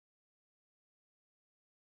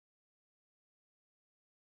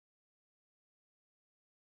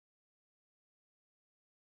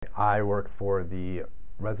I work for the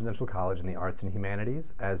residential college in the Arts and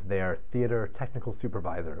Humanities as their theater technical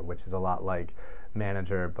supervisor, which is a lot like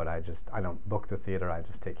manager, but I don't book the theater, I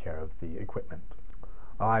just take care of the equipment.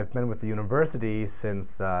 I've been with the university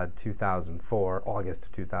since 2004, August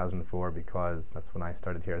of 2004, because that's when I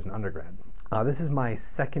started here as an undergrad. This is my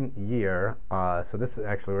second year, so this is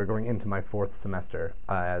actually, we're going into my fourth semester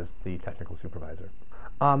as the technical supervisor.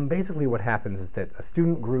 Basically what happens is that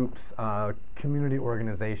student groups, community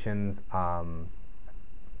organizations,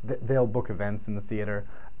 they'll book events in the theater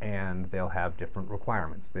and they'll have different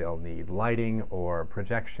requirements. They'll need lighting or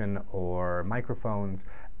projection or microphones,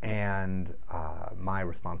 and my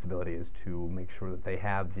responsibility is to make sure that they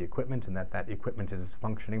have the equipment and that that equipment is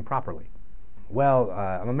functioning properly. Well,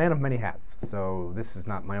 I'm a man of many hats, so this is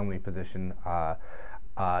not my only position.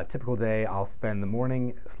 Typical day, I'll spend the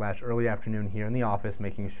morning / early afternoon here in the office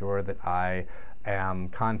making sure that I am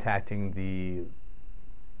contacting the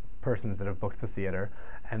persons that have booked the theater,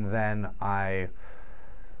 and then I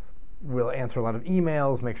will answer a lot of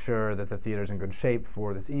emails, make sure that the theater's in good shape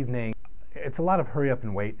for this evening. It's a lot of hurry up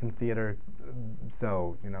and wait in theater,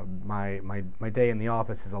 so you know, my day in the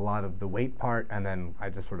office is a lot of the wait part, and then I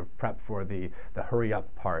just sort of prep for the hurry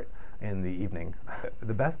up part in the evening.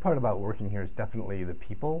 The best part about working here is definitely the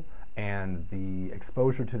people and the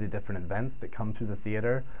exposure to the different events that come to the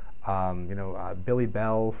theater. Billy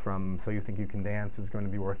Bell from So You Think You Can Dance is going to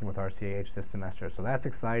be working with RCAH this semester, so that's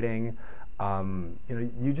exciting.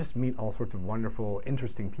 You just meet all sorts of wonderful,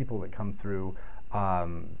 interesting people that come through.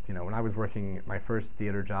 When I was working my first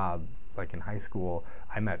theater job, like in high school,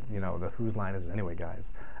 I met, the Whose Line Is It Anyway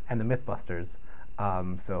guys and the Mythbusters.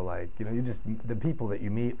 The people that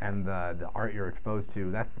you meet and the art you're exposed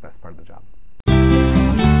to, that's the best part of the job.